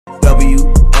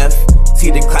T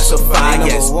to classify.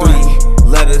 Yes, 3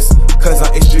 letters, cause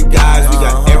I'm extra guys. We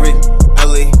got Eric,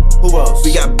 Ellie, who else?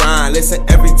 We got Brian. Listen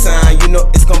every time, you know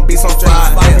it's gonna be some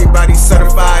fire. Everybody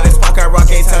certified. This podcast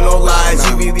rock ain't tell no lies.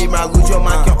 You really might lose your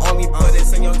mind, can only put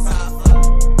this in your top.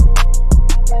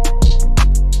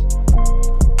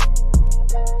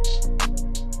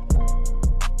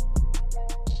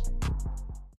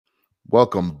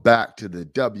 Welcome back to the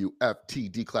WFT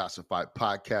Declassified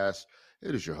Podcast.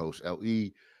 It is your host,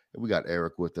 LE, and we got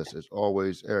Eric with us as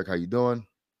always. Eric, how you doing?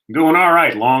 Doing all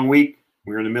right. Long week.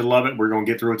 We're in the middle of it. We're going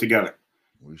to get through it together.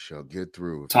 We shall get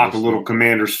through. Talk a little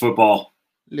Commanders football.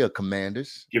 Little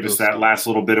Commanders. Give us that last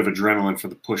little bit of adrenaline for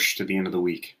the push to the end of the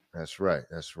week. That's right.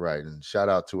 That's right. And shout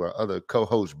out to our other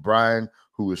co-host, Brian,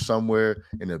 who is somewhere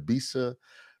in Ibiza,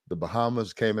 the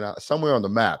Bahamas, came out somewhere on the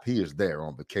map. He is there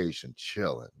on vacation,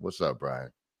 chilling. What's up,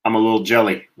 Brian? I'm a little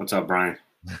jelly. What's up, Brian?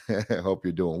 Hope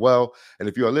you're doing well. And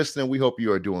if you are listening, we hope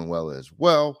you are doing well as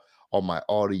well. All my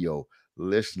audio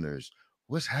listeners,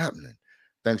 what's happening?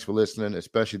 Thanks for listening,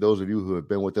 especially those of you who have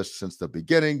been with us since the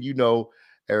beginning. You know,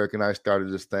 Eric and I started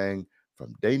this thing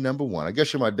from day number one. I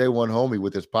guess you're my day one homie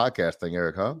with this podcast thing,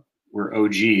 Eric, huh? We're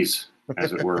OGs,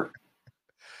 as it were.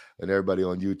 And everybody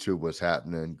on YouTube, what's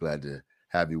happening? Glad to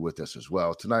have you with us as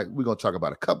well. Tonight, we're going to talk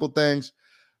about a couple things.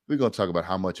 We're going to talk about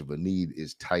how much of a need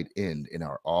is tight end in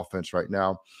our offense right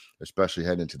now, especially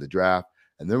heading into the draft.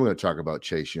 And then we're going to talk about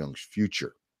Chase Young's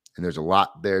future. And there's a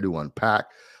lot there to unpack.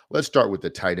 Let's start with the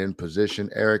tight end position,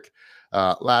 Eric.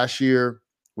 Last year,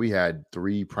 we had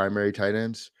 3 primary tight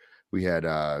ends. We had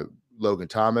Logan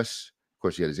Thomas. Of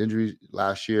course, he had his injuries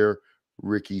last year.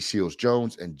 Ricky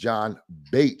Seals-Jones and John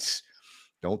Bates.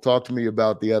 Don't talk to me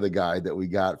about the other guy that we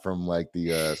got from like the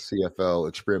CFL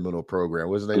experimental program.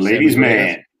 What's his name? Ladies'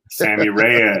 man, Sammy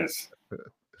Reyes.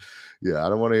 Yeah, I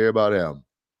don't want to hear about him.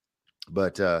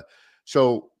 But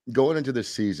so going into this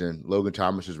season, Logan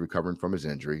Thomas is recovering from his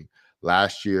injury.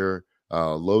 Last year,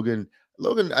 Logan,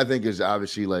 I think, is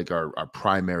obviously like our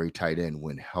primary tight end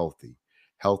when healthy.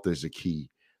 Health is a key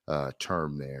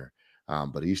term there.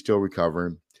 But he's still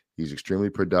recovering. He's extremely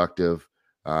productive.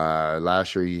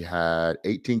 Last year he had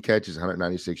 18 catches,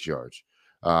 196 yards.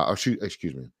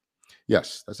 Excuse me.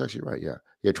 Yes, that's actually right. Yeah.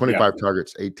 He had 25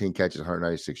 targets, 18 catches,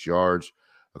 196 yards.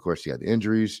 Of course, he had the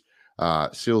injuries.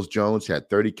 Seals-Jones had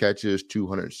 30 catches,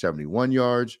 271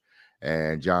 yards.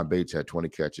 And John Bates had 20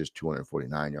 catches,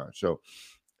 249 yards. So,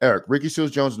 Eric, Ricky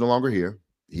Seals-Jones is no longer here.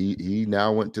 He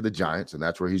now went to the Giants, and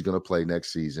that's where he's going to play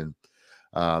next season.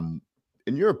 In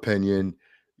your opinion,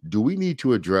 do we need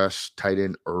to address tight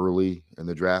end early in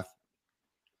the draft?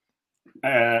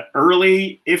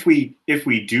 Early, if we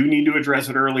do need to address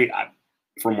it early,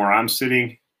 from where I'm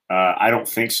sitting, I don't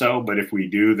think so. But if we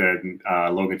do, then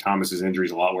Logan Thomas's injury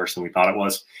is a lot worse than we thought it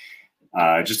was.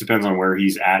 It just depends on where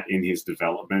he's at in his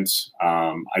developments.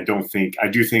 I do think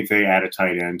they add a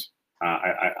tight end.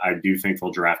 I do think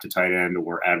they'll draft a tight end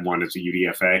or add one as a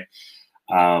UDFA.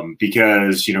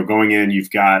 Because, going in,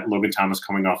 you've got Logan Thomas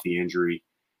coming off the injury.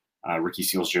 Ricky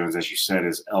Seals-Jones, as you said,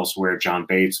 is elsewhere. John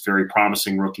Bates, very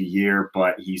promising rookie year,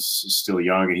 but he's still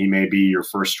young, and he may be your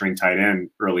first string tight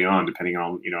end early on, depending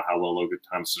on how well Logan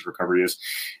Thomas's recovery is.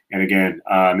 And again,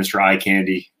 Mr. Eye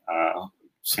Candy,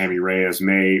 Sammy Reyes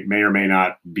may or may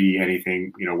not be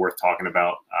anything worth talking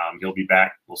about. He'll be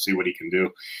back. We'll see what he can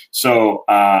do. So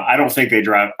I don't think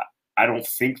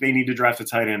they need to draft a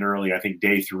tight end early. I think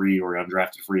day 3 or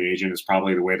undrafted free agent is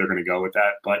probably the way they're going to go with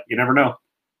that, but you never know.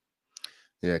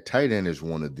 Yeah, tight end is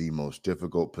one of the most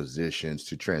difficult positions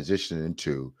to transition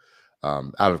into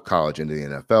out of college into the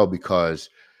NFL because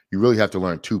you really have to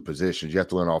learn 2 positions. You have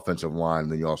to learn offensive line,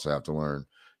 and then you also have to learn,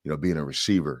 being a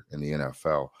receiver in the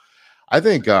NFL. I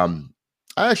think I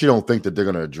actually don't think that they're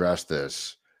going to address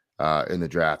this in the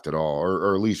draft at all,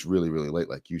 or at least really, really late,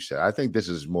 like you said. I think this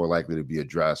is more likely to be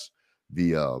addressed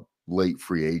via late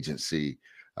free agency,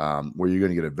 where you're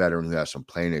going to get a veteran who has some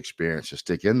playing experience to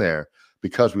stick in there.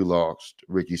 Because we lost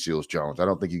Ricky Seals-Jones, I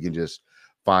don't think you can just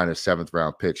find a 7th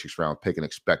round pick, 6th round pick, and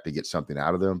expect to get something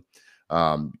out of them.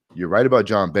 You're right about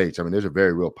John Bates. I mean, there's a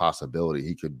very real possibility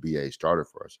he could be a starter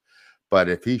for us. But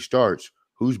if he starts,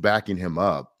 who's backing him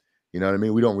up? You know what I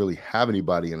mean? We don't really have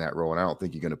anybody in that role, and I don't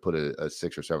think you're going to put a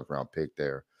 6th or 7th round pick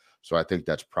there. So I think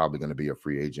that's probably going to be a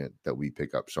free agent that we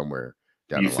pick up somewhere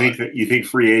down the line. You think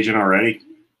free agent already?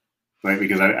 Right?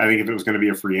 Because I think if it was going to be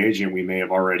a free agent, we may have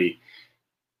already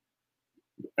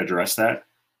address that?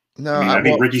 No, I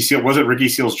think Ricky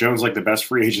Seals-Jones like the best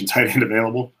free agent tight end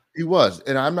available? He was.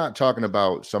 And I'm not talking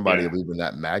about somebody of even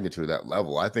that magnitude, that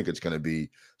level. I think it's going to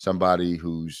be somebody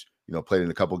who's, played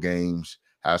in a couple games,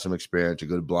 has some experience, a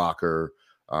good blocker,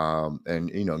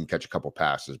 and, can catch a couple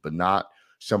passes, but not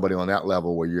somebody on that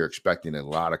level where you're expecting a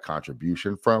lot of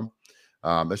contribution from,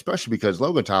 especially because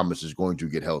Logan Thomas is going to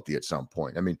get healthy at some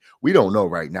point. I mean, we don't know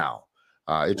right now.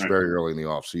 It's very early in the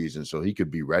offseason, so he could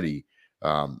be ready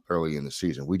early in the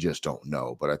season. We just don't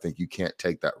know. But I think you can't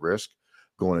take that risk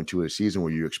going into a season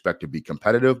where you expect to be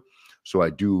competitive. So I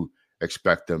do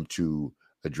expect them to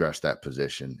address that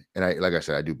position. And like I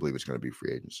said, I do believe it's going to be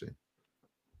free agency.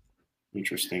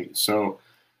 Interesting. So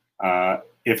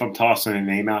if I'm tossing a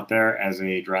name out there as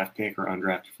a draft pick or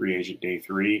undrafted free agent day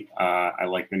 3, I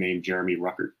like the name Jeremy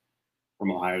Ruckert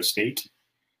from Ohio State.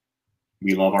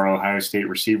 We love our Ohio State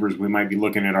receivers. We might be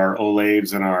looking at our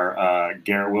Olaves and our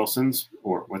Garrett Wilsons,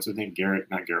 or what's his name?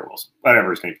 Not Garrett Wilson,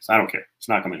 whatever his name is. I don't care. It's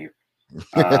not coming here.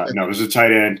 No, there's a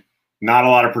tight end. Not a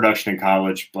lot of production in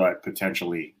college, but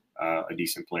potentially a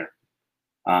decent player.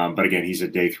 But again, he's a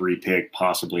day 3 pick,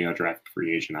 possibly undrafted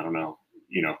free agent. I don't know,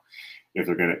 if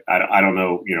they're going to, I don't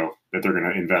know, that they're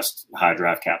going to invest high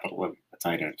draft capital in a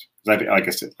tight end. Like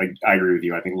I said, I agree with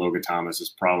you. I think Logan Thomas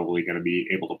is probably going to be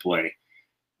able to play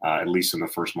at least in the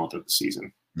first month of the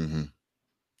season. Mm-hmm.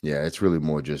 Yeah, it's really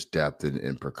more just depth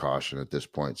and precaution at this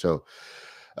point. So,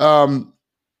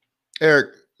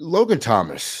 Eric, Logan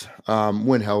Thomas,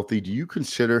 when healthy, do you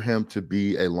consider him to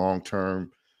be a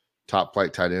long-term top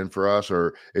flight tight end for us,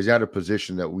 or is that a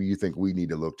position that you think we need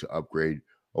to look to upgrade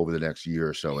over the next year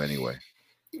or so anyway?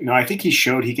 No, I think he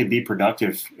showed he could be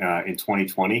productive in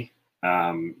 2020.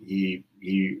 He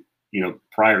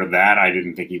prior to that, I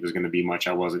didn't think he was going to be much.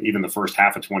 I wasn't. Even the first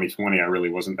half of 2020, I really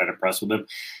wasn't that impressed with him.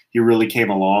 He really came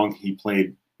along. He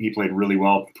played really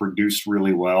well, produced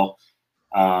really well.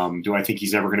 Do I think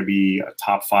he's ever going to be a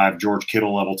top 5 George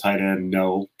Kittle level tight end?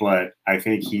 No, but I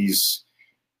think he's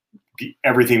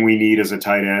everything we need as a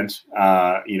tight end.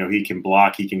 He can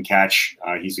block, he can catch.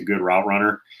 He's a good route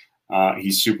runner.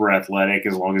 He's super athletic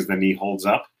as long as the knee holds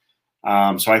up.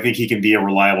 So I think he can be a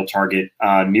reliable target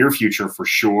near future for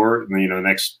sure. The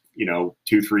next 2-3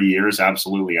 years,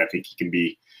 absolutely. I think he can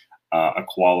be a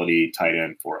quality tight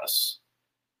end for us.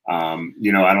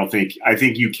 I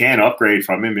think you can upgrade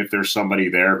from him if there's somebody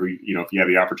there who, if you have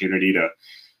the opportunity to,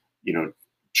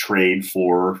 trade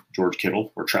for George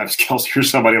Kittle or Travis Kelce or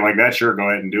somebody like that, sure, go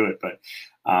ahead and do it. But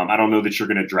I don't know that you're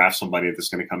going to draft somebody that's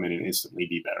going to come in and instantly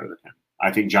be better than him.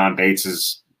 I think John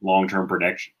Bates's long-term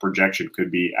projection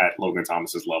could be at Logan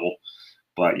Thomas's level,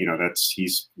 but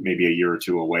he's maybe a year or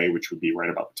 2 away, which would be right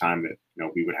about the time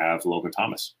that we would have Logan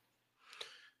Thomas.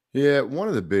 Yeah, one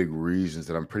of the big reasons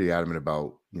that I'm pretty adamant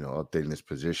about updating this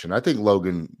position, I think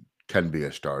Logan can be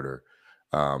a starter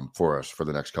for us for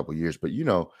the next couple of years, but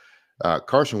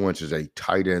Carson Wentz is a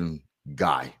tight end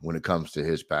guy when it comes to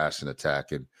his pass and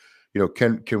attack, and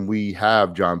can we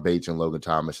have John Bates and Logan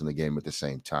Thomas in the game at the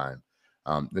same time?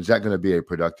 Is that going to be a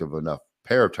productive enough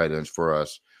pair of tight ends for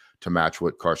us to match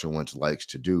what Carson Wentz likes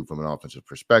to do from an offensive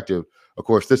perspective? Of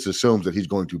course, this assumes that he's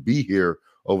going to be here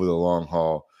over the long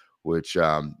haul, which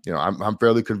I'm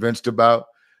fairly convinced about.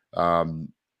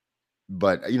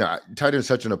 But tight end is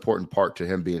such an important part to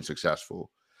him being successful.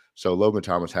 So Logan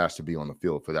Thomas has to be on the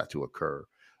field for that to occur.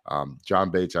 John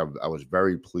Bates, I was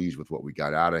very pleased with what we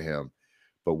got out of him,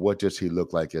 but what does he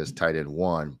look like as tight end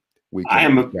 1?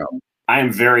 I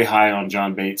am very high on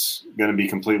John Bates. Going to be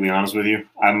completely honest with you.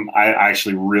 I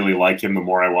actually really like him. The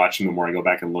more I watch him, the more I go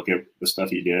back and look at the stuff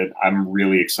he did. I'm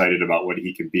really excited about what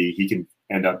he can be. He can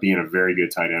end up being a very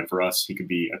good tight end for us. He could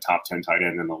be a top 10 tight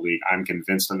end in the league. I'm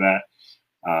convinced of that.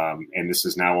 And this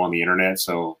is now on the internet,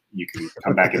 so you can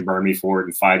come back and burn me for it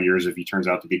in 5 years if he turns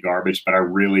out to be garbage. But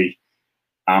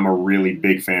I'm a really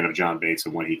big fan of John Bates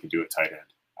and what he can do at tight end.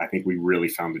 I think we really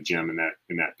found a gem in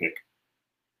that pick.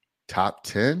 Top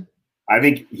 10? I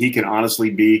think he can honestly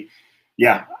be,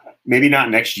 maybe not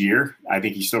next year. I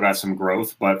think he's still got some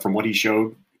growth, but from what he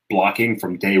showed blocking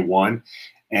from day 1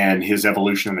 and his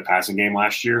evolution in the passing game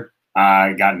last year,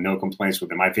 I got no complaints with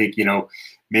him. I think,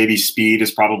 maybe speed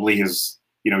is probably his,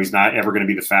 he's not ever going to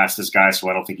be the fastest guy, so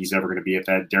I don't think he's ever going to be at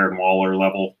that Darren Waller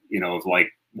level, of like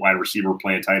wide receiver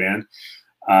playing tight end.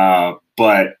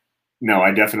 But no,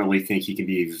 I definitely think he can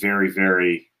be a very,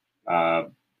 very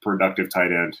productive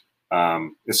tight end.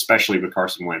 Especially with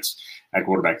Carson Wentz at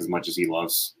quarterback, as much as he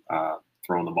loves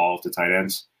throwing the ball to tight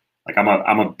ends. Like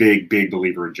I'm a big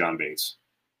believer in John Bates.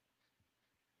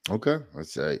 Okay,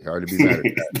 let's say hard to be mad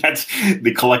at that. That's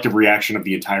the collective reaction of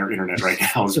the entire internet right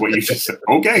now. Is what you just said.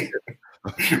 Okay,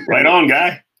 right on,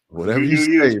 guy. Whatever you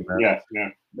say, man.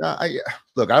 Yeah.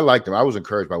 Look, I liked him. I was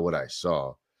encouraged by what I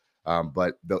saw.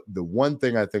 But the one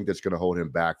thing I think that's going to hold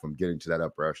him back from getting to that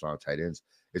upper echelon of tight ends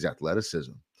is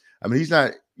athleticism. I mean, he's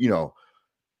not,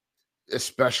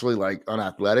 especially like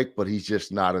unathletic, but he's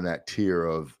just not in that tier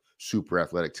of super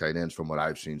athletic tight ends from what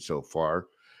I've seen so far.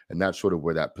 and that's sort of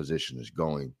where that position is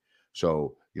going.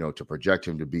 So, to project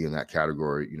him to be in that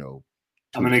category,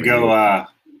 I'm going to go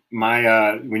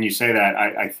when you say that,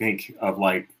 I think of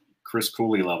like Chris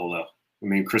Cooley level though. I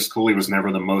mean, Chris Cooley was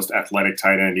never the most athletic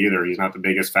tight end either. He's not the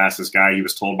biggest, fastest guy. He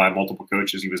was told by multiple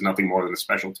coaches he was nothing more than a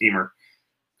special teamer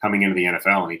coming into the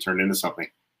NFL, and he turned into something.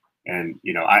 And,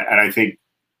 I think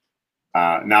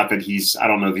not that I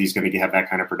don't know that he's going to have that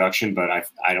kind of production, but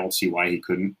I don't see why he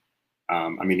couldn't.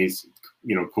 I mean,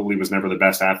 Cooley was never the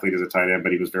best athlete as a tight end,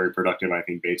 but he was very productive. I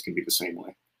think Bates can be the same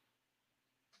way.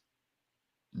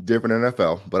 Different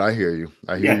NFL, but I hear you.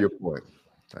 I hear your point.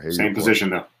 Same position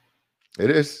though. It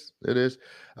is.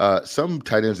 Some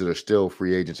tight ends that are still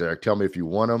free agents, Eric, tell me if you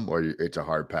want them or it's a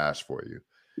hard pass for you.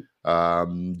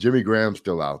 Jimmy Graham's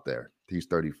still out there. He's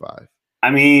 35.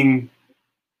 I mean,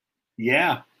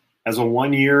 yeah. As a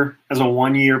one-year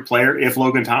player, if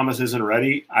Logan Thomas isn't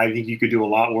ready, I think you could do a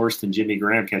lot worse than Jimmy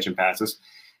Graham catching passes.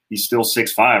 He's still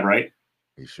 6'5", right?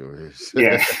 He sure is.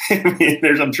 Yeah. I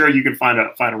mean, I'm sure you could find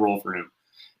a role for him.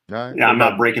 Right. Yeah, I'm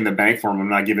not breaking the bank for him. I'm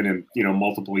not giving him,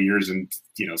 multiple years and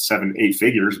 7-8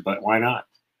 figures, but why not?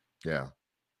 Yeah.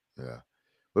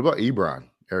 What about Ebron?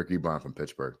 Eric Ebron from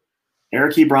Pittsburgh.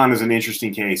 Eric Ebron is an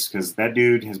interesting case because that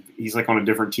dude he's like on a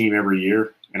different team every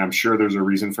year, and I'm sure there's a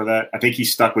reason for that. I think he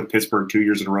stuck with Pittsburgh 2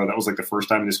 years in a row. That was like the first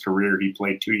time in his career he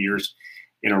played 2 years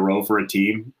in a row for a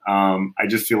team. I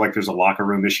just feel like there's a locker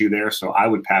room issue there, so I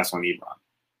would pass on Ebron.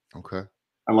 Okay.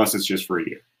 Unless it's just for a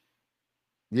year.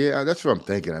 Yeah, that's what I'm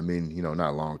thinking. I mean,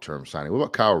 not long-term signing. What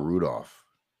about Kyle Rudolph?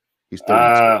 He's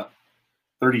 32.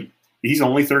 30. He's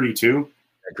only 32.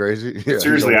 Crazy. Yeah,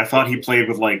 seriously, I thought he played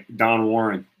with like Don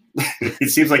Warren.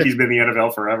 It seems like he's been in the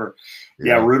NFL forever.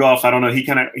 Yeah, Rudolph, I don't know.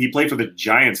 He played for the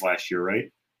Giants last year,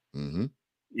 right? Mm-hmm.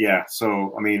 Yeah,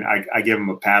 so, I mean, I give him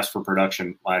a pass for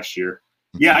production last year.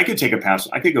 Yeah, I could take a pass.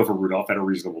 I could go for Rudolph at a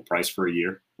reasonable price for a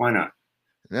year. Why not?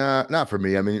 Nah, not for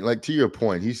me. I mean, like, to your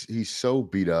point, he's so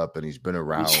beat up and he's been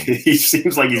around. He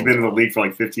seems like he's been in the league for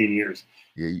like 15 years.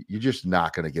 Yeah, you're just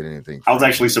not going to get anything. I was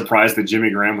actually surprised that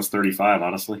Jimmy Graham was 35,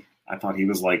 honestly. I thought he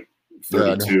was like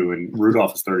 32 and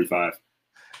Rudolph is 35.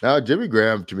 Now, Jimmy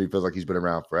Graham, to me, feels like he's been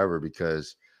around forever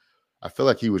because I feel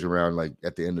like he was around like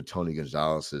at the end of Tony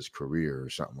Gonzalez's career or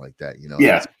something like that.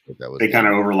 Yeah, they kind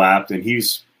of overlapped, and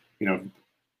he's,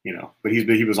 but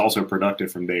he was also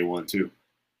productive from day one too.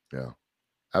 Yeah,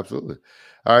 absolutely.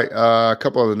 All right, a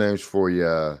couple other names for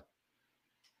you.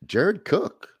 Jared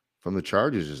Cook from the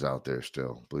Chargers is out there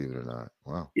still, believe it or not.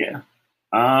 Wow. Yeah.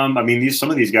 I mean, some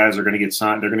of these guys are going to get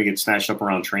signed. They're going to get snatched up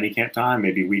around training camp time,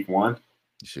 maybe week 1.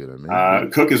 You see what I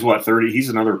mean? Cook is what, 30? He's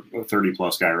another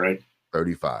 30-plus guy, right?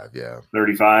 35, yeah.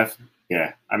 35?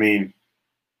 Yeah. I mean,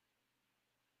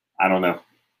 I don't know.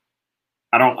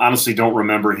 I honestly don't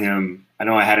remember him. I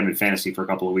know I had him in fantasy for a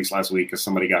couple of weeks last week because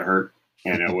somebody got hurt,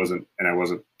 and I wasn't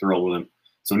thrilled with him.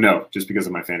 So no, just because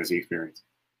of my fantasy experience.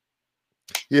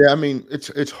 Yeah, I mean,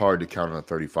 it's hard to count on a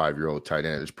 35-year-old tight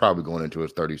end. It's probably going into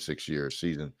his 36-year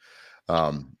season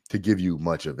to give you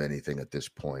much of anything at this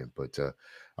point. But I'm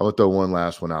going to throw one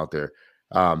last one out there.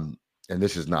 And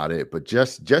this is not it, but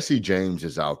Jesse James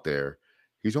is out there.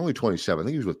 He's only 27. I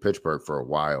think he was with Pittsburgh for a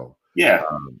while. Yeah.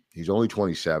 He's only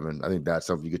 27. I think that's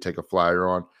something you could take a flyer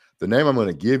on. The name I'm going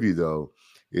to give you, though,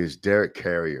 is Derek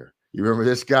Carrier. You remember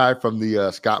this guy from the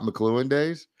Scott McLuhan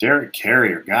days? Derek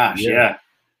Carrier, gosh, yeah.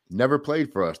 Never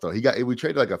played for us though. We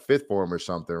traded like a 5th for him or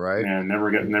something, right? Yeah,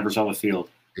 never saw the field.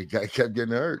 He kept getting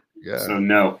hurt. Yeah. So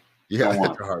no. Yeah,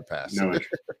 that's a hard pass. No.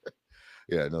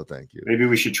 Yeah, no, thank you. Maybe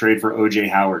we should trade for OJ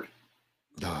Howard.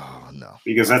 Oh no.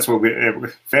 Because that's what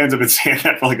fans have been saying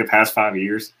that for like the past 5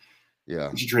 years.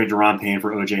 Yeah. We should trade Deron Payne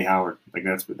for OJ Howard. Like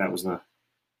that was the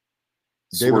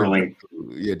swirling.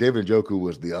 David Njoku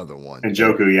was the other one. And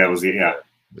Njoku, was the Yeah.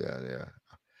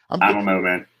 I don't know,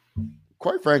 man.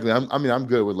 Quite frankly, I'm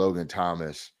good with Logan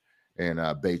Thomas and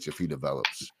Bates if he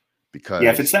develops. Because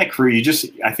if it's that crew,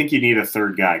 I think you need a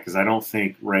third guy because I don't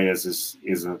think Reyes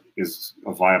is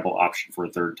a viable option for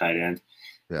a third tight end.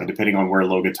 Yeah. And depending on where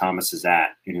Logan Thomas is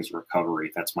at in his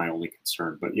recovery, that's my only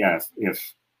concern. But yeah,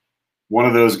 if one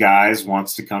of those guys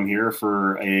wants to come here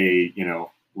for a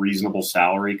reasonable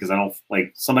salary, because I don't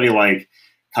like somebody like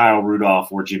Kyle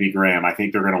Rudolph or Jimmy Graham, I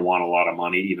think they're going to want a lot of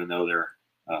money, even though they're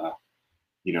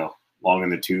long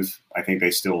in the tooth. I think they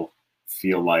still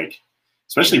feel like,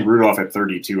 especially Rudolph at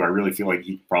 32, I really feel like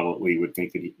he probably would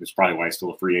think that it's probably why he's still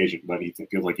a free agent, but he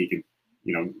feels like he can,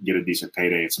 get a decent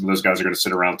payday. And some of those guys are going to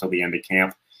sit around until the end of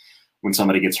camp when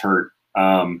somebody gets hurt.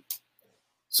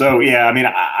 So yeah, I mean,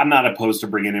 I'm not opposed to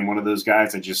bringing in one of those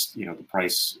guys. I just, the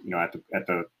price,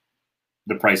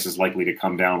 the price is likely to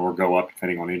come down or go up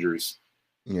depending on injuries.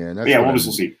 Yeah. We'll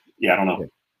see. Yeah, I don't know.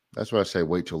 That's why I say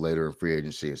wait till later in free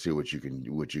agency and see what you can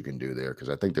do there, because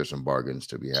I think there's some bargains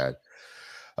to be had.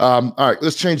 All right,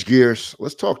 let's change gears.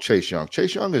 Let's talk Chase Young.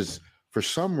 Chase Young is, for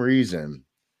some reason,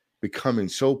 becoming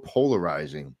so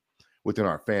polarizing within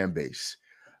our fan base.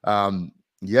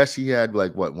 Yes, he had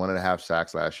 1.5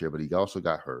 sacks last year, but he also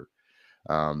got hurt.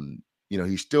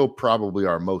 He's still probably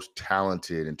our most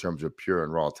talented in terms of pure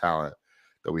and raw talent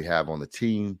that we have on the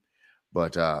team.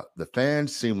 But the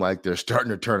fans seem like they're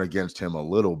starting to turn against him a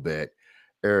little bit.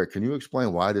 Eric, can you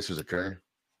explain why this is occurring?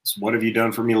 So what have you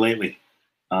done for me lately?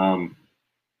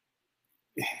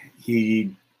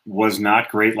 He was not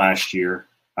great last year.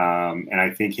 And I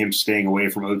think him staying away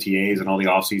from OTAs and all the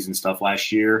offseason stuff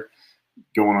last year,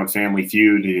 going on Family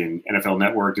Feud and NFL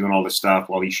Network, doing all this stuff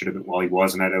while he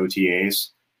wasn't at OTAs,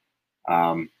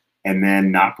 and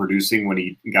then not producing when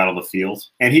he got on the field.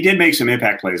 And he did make some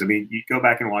impact plays. I mean, you go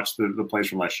back and watch the plays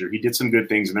from last year. He did some good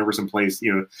things, and there were some plays,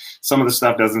 some of the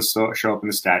stuff doesn't show up in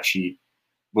the stat sheet.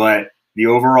 But the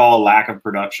overall lack of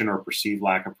production or perceived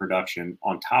lack of production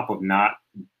on top of not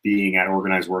being at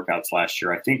organized workouts last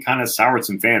year, I think kind of soured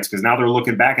some fans, because now they're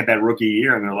looking back at that rookie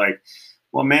year and they're like,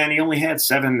 well, man, he only had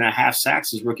 7.5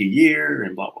 sacks his rookie year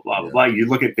and blah, blah, blah, blah, blah. You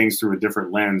look at things through a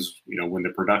different lens, when the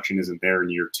production isn't there in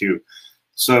year two.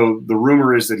 So the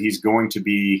rumor is that he's going to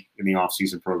be in the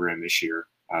offseason program this year.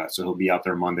 So he'll be out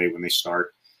there Monday when they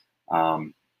start.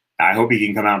 I hope he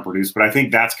can come out and produce, but I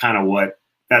think that's kind of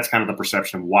the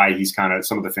perception of why he's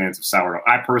some of the fans have soured.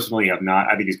 I personally have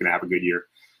not. I think he's going to have a good year.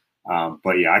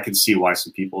 But yeah, I can see why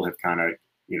some people have kind of,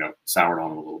 soured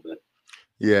on him a little bit.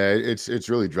 Yeah, it's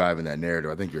really driving that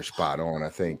narrative. I think you're spot on. I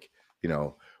think,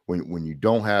 when you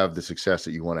don't have the success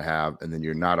that you want to have, and then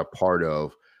you're not a part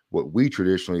of what we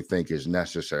traditionally think is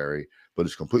necessary, but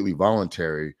it's completely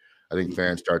voluntary, I think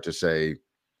fans start to say,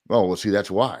 oh, well, see, that's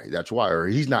why, or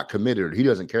he's not committed, or he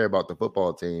doesn't care about the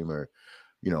football team, or,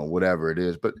 whatever it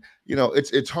is. But,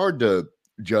 it's hard to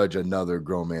judge another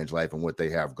grown man's life and what they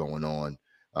have going on.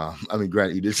 I mean,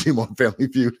 granted, you did see him on Family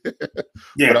Feud.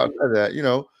 Yeah. But outside of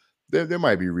that, there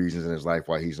might be reasons in his life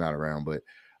why he's not around. But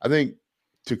I think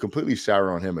to completely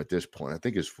sour on him at this point, I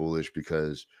think is foolish,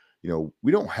 because,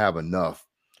 we don't have enough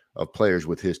of players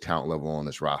with his talent level on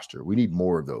this roster. We need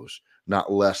more of those,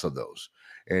 not less of those.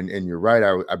 And you're right.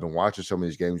 I've been watching some of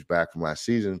these games back from last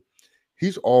season.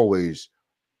 He's always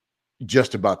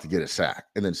just about to get a sack,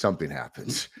 and then something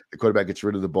happens. The quarterback gets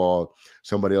rid of the ball.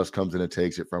 Somebody else comes in and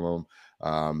takes it from him.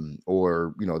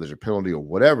 Or, there's a penalty or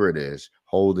whatever it is,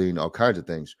 holding, all kinds of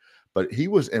things. But he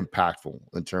was impactful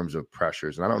in terms of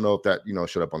pressures. And I don't know if that,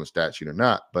 showed up on the stat sheet or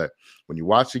not, but when you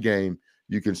watch the game,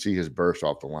 you can see his burst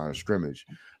off the line of scrimmage.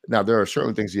 Now, there are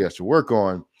certain things he has to work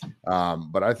on,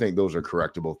 but I think those are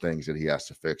correctable things that he has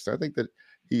to fix. I think that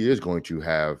he is going to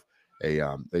have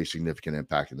a significant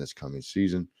impact in this coming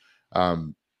season.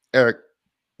 Eric,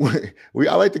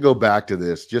 I like to go back to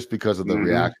this just because of the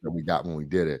reaction that we got when we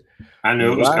did it. I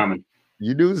knew it was coming.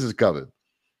 You knew this is coming.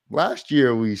 Last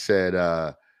year, we said,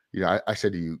 I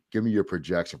said to you, give me your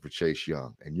projection for Chase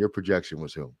Young. And your projection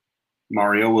was who?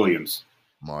 Mario Williams.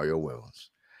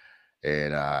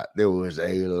 And there was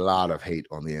a lot of hate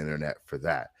on the internet for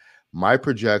that. My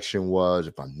projection was,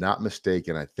 if I'm not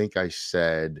mistaken, I think I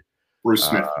said Bruce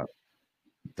Smith.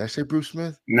 Did I say Bruce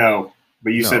Smith? No,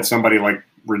 but you said somebody like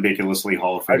ridiculously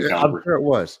Hall of Fame caliber. I'm sure it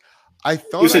was. I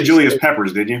thought you said Julius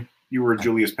Peppers, didn't you? You were a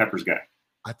Julius Peppers guy.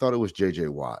 I thought it was J.J.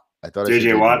 Watt.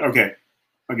 J.J. Watt? Okay.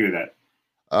 I'll give you that.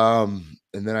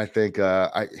 And then I think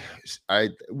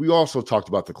we also talked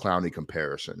about the Clowney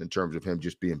comparison in terms of him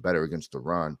just being better against the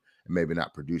run and maybe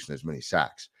not producing as many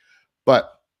sacks.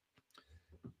 But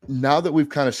now that we've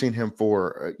kind of seen him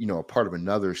for a part of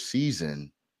another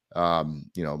season,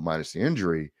 minus the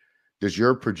injury, does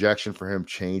your projection for him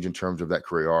change in terms of that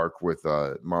career arc with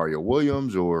Mario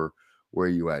Williams, or where are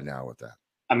you at now with that?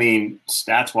 I mean,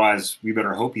 stats-wise, we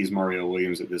better hope he's Mario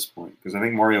Williams at this point, because I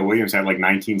think Mario Williams had like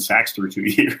 19 sacks through 2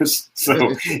 years,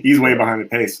 so he's way behind the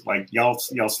pace. Like y'all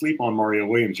sleep on Mario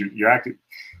Williams. You're acting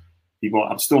people.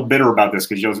 I'm still bitter about this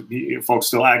because folks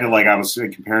still acted like I was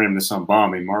comparing him to some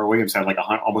bum. And Mario Williams had like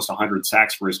almost 100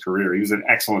 sacks for his career. He was an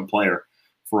excellent player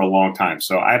for a long time.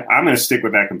 So I'm going to stick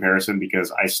with that comparison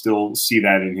because I still see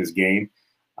that in his game.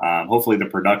 Hopefully the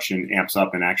production amps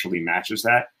up and actually matches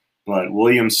that. But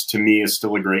Williams, to me, is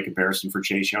still a great comparison for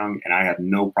Chase Young, and I have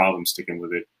no problem sticking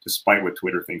with it, despite what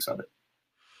Twitter thinks of it.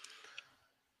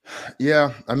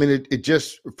 Yeah, I mean, it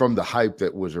just, from the hype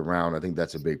that was around, I think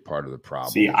that's a big part of the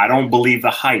problem. See, I don't believe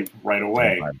the hype right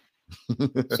away.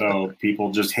 So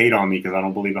people just hate on me because I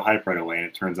don't believe the hype right away, and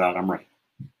it turns out I'm right.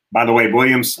 By the way,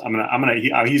 Williams,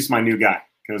 he's my new guy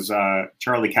because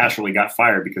Charlie Casserly got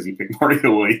fired because he picked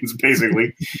Mario Williams,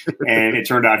 basically. And it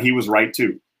turned out he was right,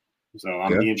 too. So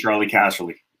I'm me and Charlie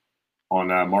Casserly on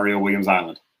Mario Williams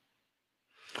Island.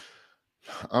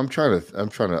 I'm trying to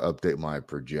update my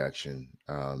projection.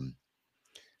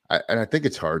 I think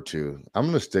it's hard to. I'm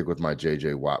going to stick with my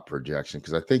JJ Watt projection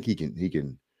because I think he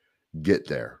can get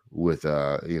there with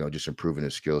just improving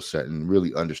his skill set and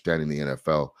really understanding the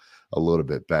NFL a little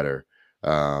bit better.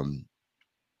 Let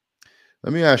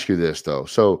me ask you this though.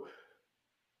 So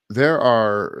there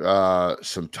are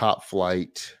some top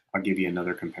flight. I'll give you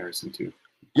another comparison too.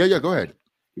 Yeah. Go ahead.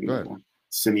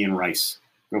 Simeon Rice.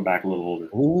 Go back a little older.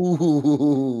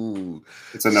 Ooh,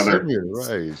 it's another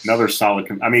solid.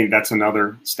 That's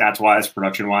another stats wise,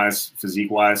 production wise, physique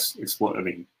wise.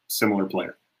 Similar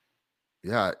player.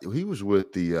 Yeah, he was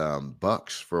with the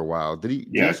Bucks for a while. Did he?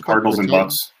 Yeah, Cardinals and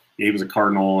Bucks. Yeah, he was a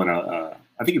Cardinal and I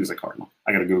think he was a Cardinal.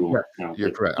 I got to Google it.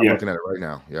 You're correct. I'm looking at it right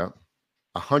now. Yeah.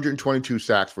 122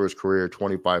 sacks for his career,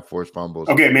 25 forced fumbles.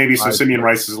 Okay, maybe so. Simeon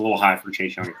Rice is a little high for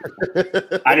Chase Young.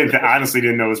 I honestly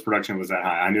didn't know his production was that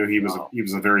high. I knew he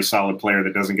was a very solid player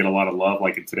that doesn't get a lot of love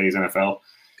like in today's NFL.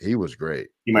 He was great.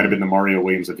 He might have been the Mario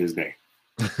Williams of his day.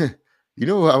 You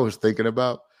know who I was thinking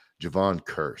about? Javon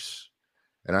Curse.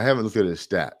 And I haven't looked at his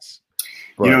stats.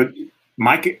 But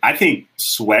Mike, I think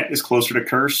Sweat is closer to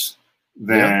Curse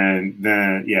than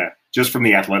just from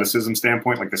the athleticism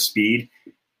standpoint, like the speed.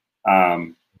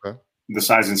 The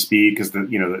size and speed, because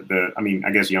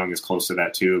I guess Young is close to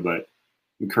that too, but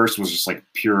Curse was just like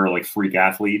pure like freak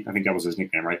athlete. I think that was his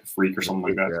nickname, right? The Freak or something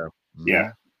like that.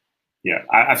 Yeah.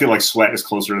 I feel like Sweat is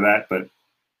closer to that, but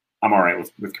I'm all right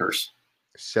with Curse.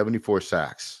 74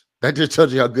 sacks. That just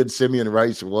tells you how good Simeon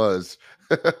Rice was.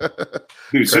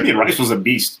 Dude, Simeon Rice was a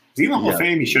beast. Is he in the Hall of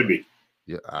Fame? He should be.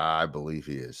 Yeah, I believe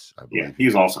he is.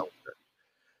 He's awesome.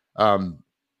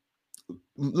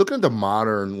 Looking at the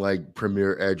modern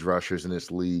premier edge rushers in this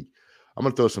league, I'm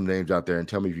going to throw some names out there and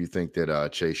tell me if you think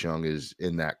that Chase Young is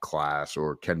in that class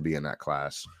or can be in that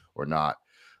class or not.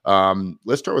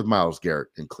 Let's start with Myles Garrett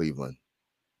in Cleveland.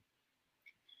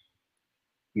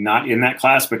 Not in that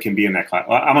class, but can be in that class.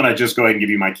 I'm going to just go ahead and give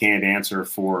you my canned answer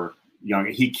for Young.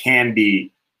 He can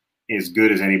be as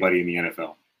good as anybody in the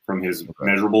NFL from his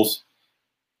measurables.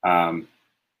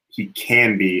 He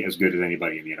can be as good as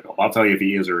anybody in the NFL. I'll tell you if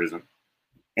he is or isn't.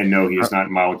 And no, he is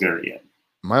not Myles Garrett yet.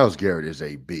 Myles Garrett is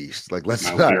a beast. Myles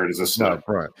Garrett is a stud.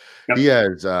 Front. Yep.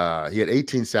 He had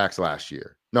 18 sacks last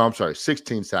year. No, I'm sorry,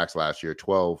 16 sacks last year,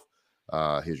 12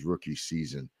 his rookie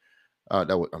season.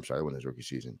 That wasn't his rookie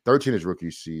season. 13 his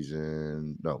rookie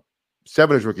season. No,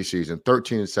 7 his rookie season.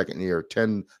 13 his second year.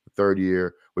 10 the third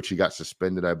year, which he got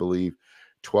suspended, I believe.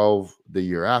 12 the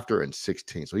year after, and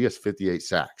 16. So he has 58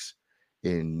 sacks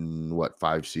in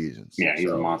 5 seasons. Yeah, he's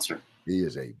a monster. He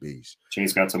is a beast.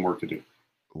 Chase got some work to do.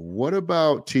 What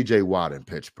about TJ Watt in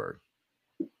Pittsburgh?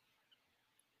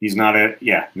 He's not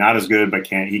as good, but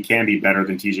he can be better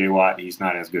than TJ Watt. He's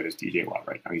not as good as TJ Watt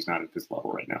right now. He's not at this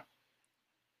level right now.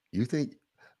 You think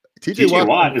TJ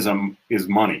Watt is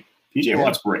money? TJ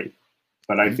Watt's great,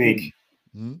 but I think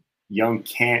Young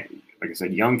can't. Like I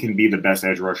said, Young can be the best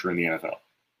edge rusher in the NFL.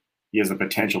 He has the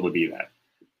potential to be that.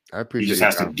 I appreciate. He just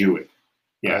has to do it.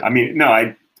 Yeah,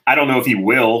 I don't know if he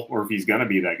will or if he's going to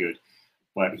be that good,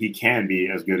 but he can be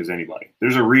as good as anybody.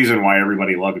 There's a reason why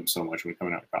everybody loved him so much when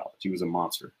coming out of college. He was a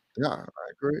monster. Yeah, I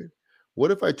agree. What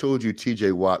if I told you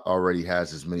TJ Watt already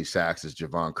has as many sacks as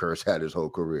Javon Curse had his whole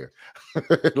career?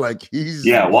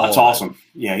 Watt's awesome.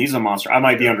 Yeah, he's a monster. I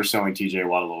might be underselling TJ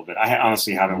Watt a little bit. I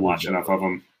honestly haven't watched enough of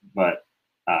him, but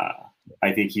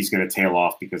I think he's going to tail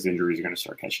off because injuries are going to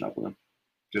start catching up with him,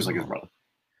 just like his brother.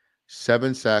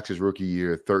 7 sacks his rookie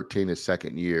year, 13 his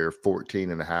second year,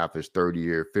 14.5 his third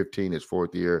year, 15 his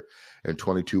fourth year, and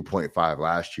 22.5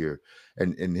 last year.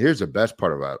 And here's the best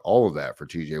part about all of that for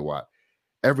TJ Watt.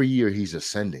 Every year he's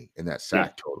ascending in that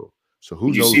sack total. So who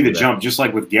knows? You see the jump, just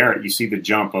like with Garrett, you see the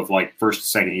jump of first,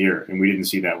 second year, and we didn't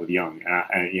see that with Young.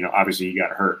 And obviously he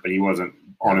got hurt, but he wasn't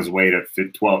on his way to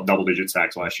 12 double-digit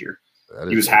sacks last year.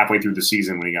 He was halfway through the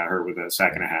season when he got hurt with a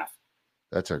sack and a half.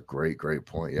 That's a great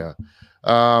point. Yeah.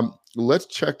 Let's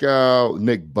check out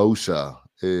Nick Bosa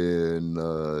in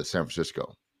San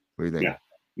Francisco. What do you think? Yeah,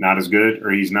 not as good,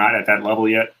 or he's not at that level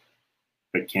yet,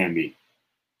 but can be.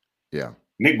 Yeah.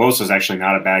 Nick Bosa is actually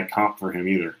not a bad comp for him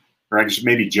either. Or actually,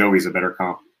 maybe Joey's a better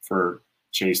comp for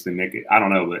Chase than Nick. I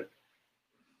don't know, but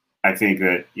I think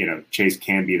that, Chase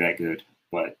can be that good,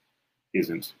 but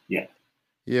isn't yet.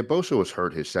 Yeah, Bosa was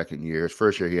hurt his second year. His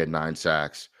first year, he had 9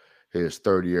 sacks. His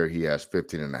third year, he has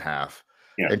 15.5.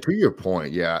 Yeah. And to your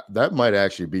point, that might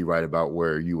actually be right about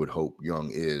where you would hope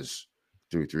Young is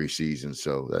through 3 seasons.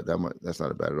 So that's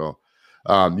not bad at all.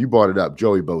 You brought it up,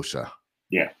 Joey Bosa.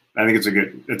 Yeah, I think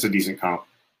it's a decent comp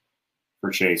for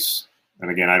Chase.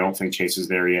 And again, I don't think Chase is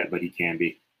there yet, but he can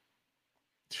be.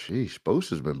 Sheesh,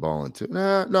 Bosa's been balling too.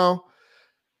 No.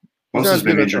 Bosa's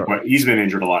been injured, but he's been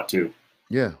injured a lot too.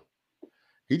 Yeah.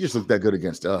 He just looked that good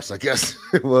against us, I guess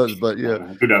it was, but yeah.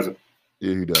 Who doesn't?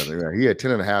 Yeah, who doesn't? Yeah. He had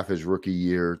 10.5 his rookie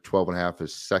year, 12.5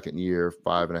 his second year,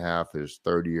 5.5 his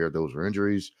third year. Those were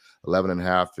injuries.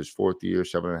 11.5 his fourth year,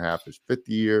 7.5 his fifth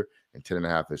year, and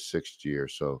 10.5 his sixth year.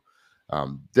 So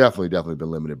definitely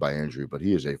been limited by injury, but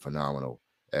he is a phenomenal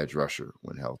edge rusher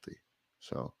when healthy.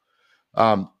 So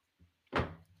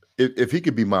if he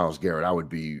could be Myles Garrett, I would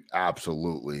be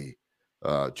absolutely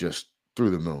just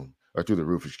through the moon. Or through the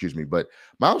roof, excuse me. But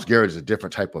Myles Garrett is a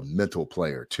different type of mental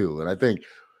player, too. And I think,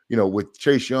 with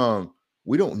Chase Young,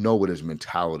 we don't know what his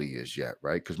mentality is yet,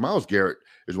 right? Because Myles Garrett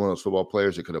is one of those football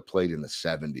players that could have played in the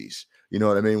 70s. You know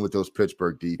what I mean? With those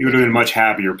Pittsburgh defense. He would have been much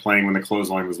happier playing when the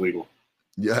clothesline was legal.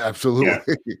 Yeah,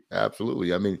 absolutely. Yeah.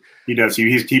 Absolutely. I mean, he does.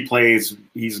 He plays.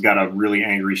 He's got a really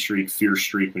angry streak, fierce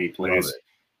streak when he plays.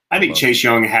 I think Chase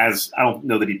Young has – I don't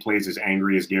know that he plays as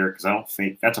angry as Garrett because I don't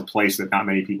think that's a place that not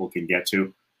many people can get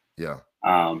to. Yeah.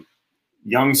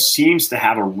 Young seems to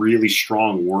have a really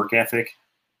strong work ethic.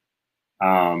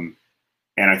 And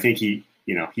I think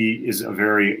he's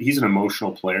an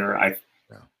emotional player. I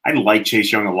like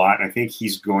Chase Young a lot. And I think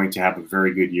he's going to have a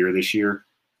very good year this year.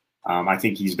 I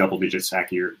think he's double-digit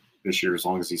sack year this year as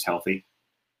long as he's healthy.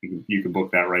 You can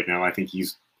book that right now. I think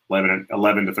he's 11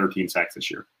 to 13 sacks this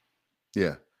year.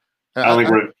 Yeah. I don't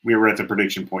think we're at the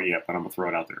prediction point yet, but I'm going to throw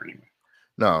it out there anyway.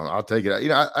 No, I'll take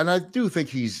it. And I do think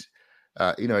he's,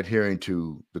 adhering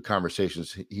to the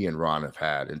conversations he and Ron have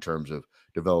had in terms of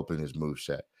developing his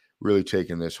moveset, really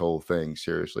taking this whole thing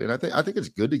seriously. And I think it's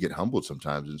good to get humbled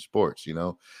sometimes in sports.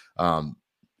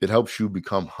 It helps you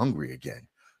become hungry again.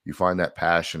 You find that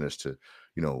passion as to,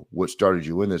 what started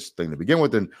you in this thing to begin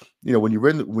with. And, when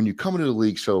you come into the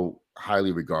league so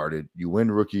highly regarded, you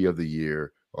win Rookie of the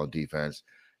Year on defense.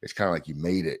 It's kind of like you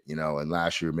made it, and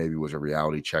last year maybe was a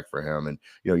reality check for him. And,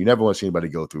 you never want to see anybody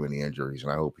go through any injuries.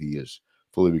 And I hope he is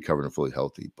fully recovered and fully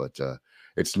healthy. But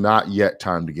it's not yet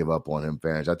time to give up on him,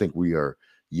 fans. I think we are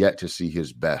yet to see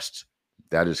his best.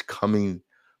 That is coming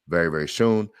very, very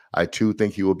soon. I, too,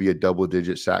 think he will be a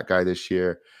double-digit sack guy this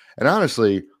year. And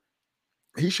honestly,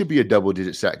 he should be a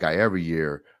double-digit sack guy every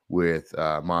year with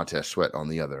Montez Sweat on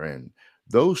the other end.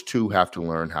 Those two have to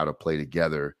learn how to play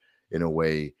together in a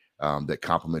way that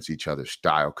complements each other's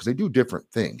style because they do different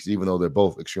things, even though they're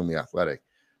both extremely athletic.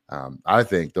 I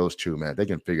think those two, man, they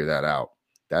can figure that out.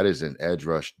 That is an edge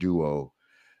rush duo.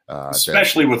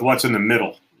 Especially with what's in the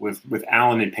middle, with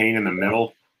Allen and Payne in the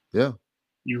middle. Yeah.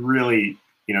 You really,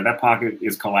 that pocket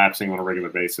is collapsing on a regular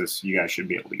basis. You guys should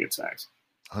be able to get sacks.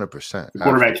 100%. The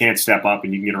quarterback can't step up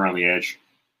and you can get around the edge.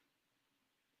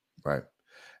 Right.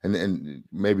 And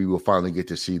maybe we'll finally get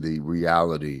to see the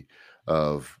reality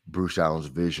of Bruce Allen's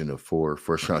vision of 4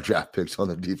 first-round draft picks on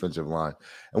the defensive line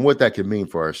and what that could mean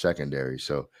for our secondary.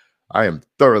 So I am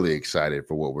thoroughly excited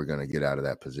for what we're going to get out of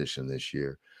that position this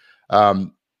year.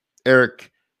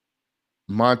 Eric,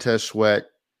 Montez Sweat,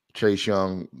 Chase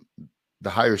Young, the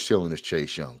higher ceiling is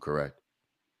Chase Young, correct?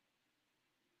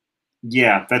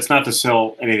 Yeah, that's not to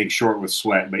sell anything short with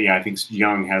Sweat, but yeah, I think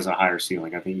Young has a higher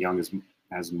ceiling. I think Young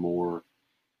has more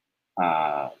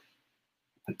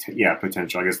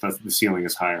potential. I guess that's the ceiling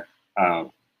is higher.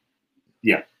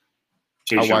 Yeah.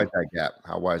 Chase How wide is that gap?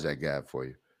 How wide is that gap for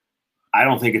you? I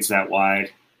don't think it's that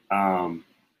wide.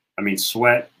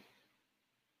 Sweat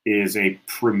is a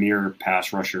premier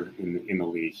pass rusher in the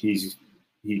league.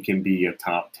 He can be a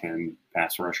top 10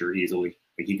 pass rusher easily.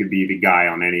 Like he could be the guy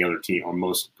on any other team,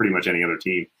 on pretty much any other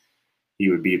team. He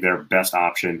would be their best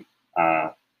option.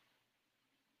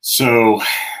 So,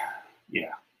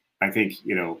 yeah, I think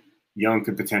Young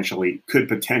could potentially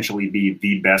be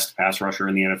the best pass rusher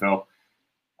in the NFL.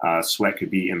 Sweat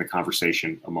could be in the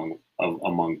conversation among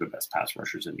the best pass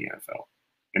rushers in the NFL.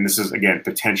 And this is, again,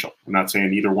 potential. I'm not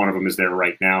saying either one of them is there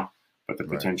right now, but the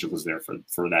potential is there for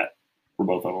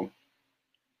both of them.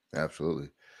 Absolutely.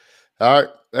 All right,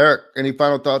 Eric, any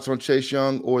final thoughts on Chase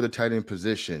Young or the tight end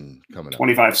position coming up?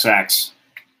 25 sacks.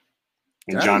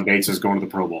 And John Bates is going to the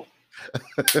Pro Bowl.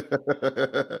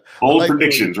 Bold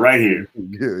predictions right here.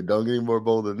 Good. Don't get any more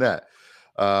bold than that.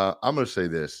 I'm going to say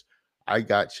this. I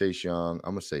got Chase Young.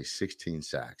 I'm going to say 16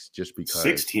 sacks just because.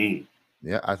 16.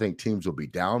 Yeah, I think teams will be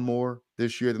down more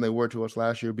this year than they were to us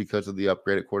last year because of the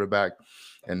upgraded quarterback.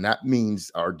 And that means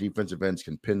our defensive ends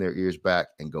can pin their ears back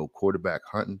and go quarterback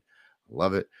hunting.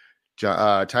 Love it.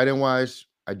 Tight end wise,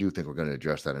 I do think we're going to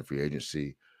address that in free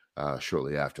agency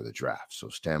shortly after the draft. So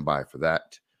stand by for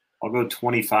that. I'll go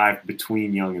 25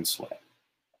 between Young and Slay.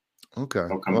 Okay.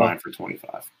 They'll combine for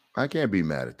 25. I can't be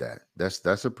mad at that.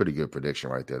 That's a pretty good prediction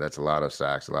right there. That's a lot of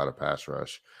sacks, a lot of pass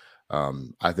rush.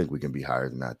 I think we can be higher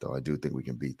than that, though. I do think we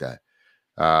can beat that.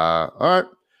 All right.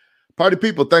 Party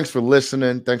people, thanks for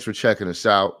listening. Thanks for checking us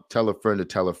out. Tell a friend to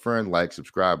tell a friend. Like,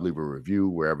 subscribe, leave a review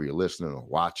wherever you're listening or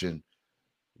watching.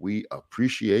 We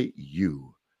appreciate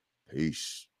you.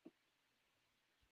 Peace.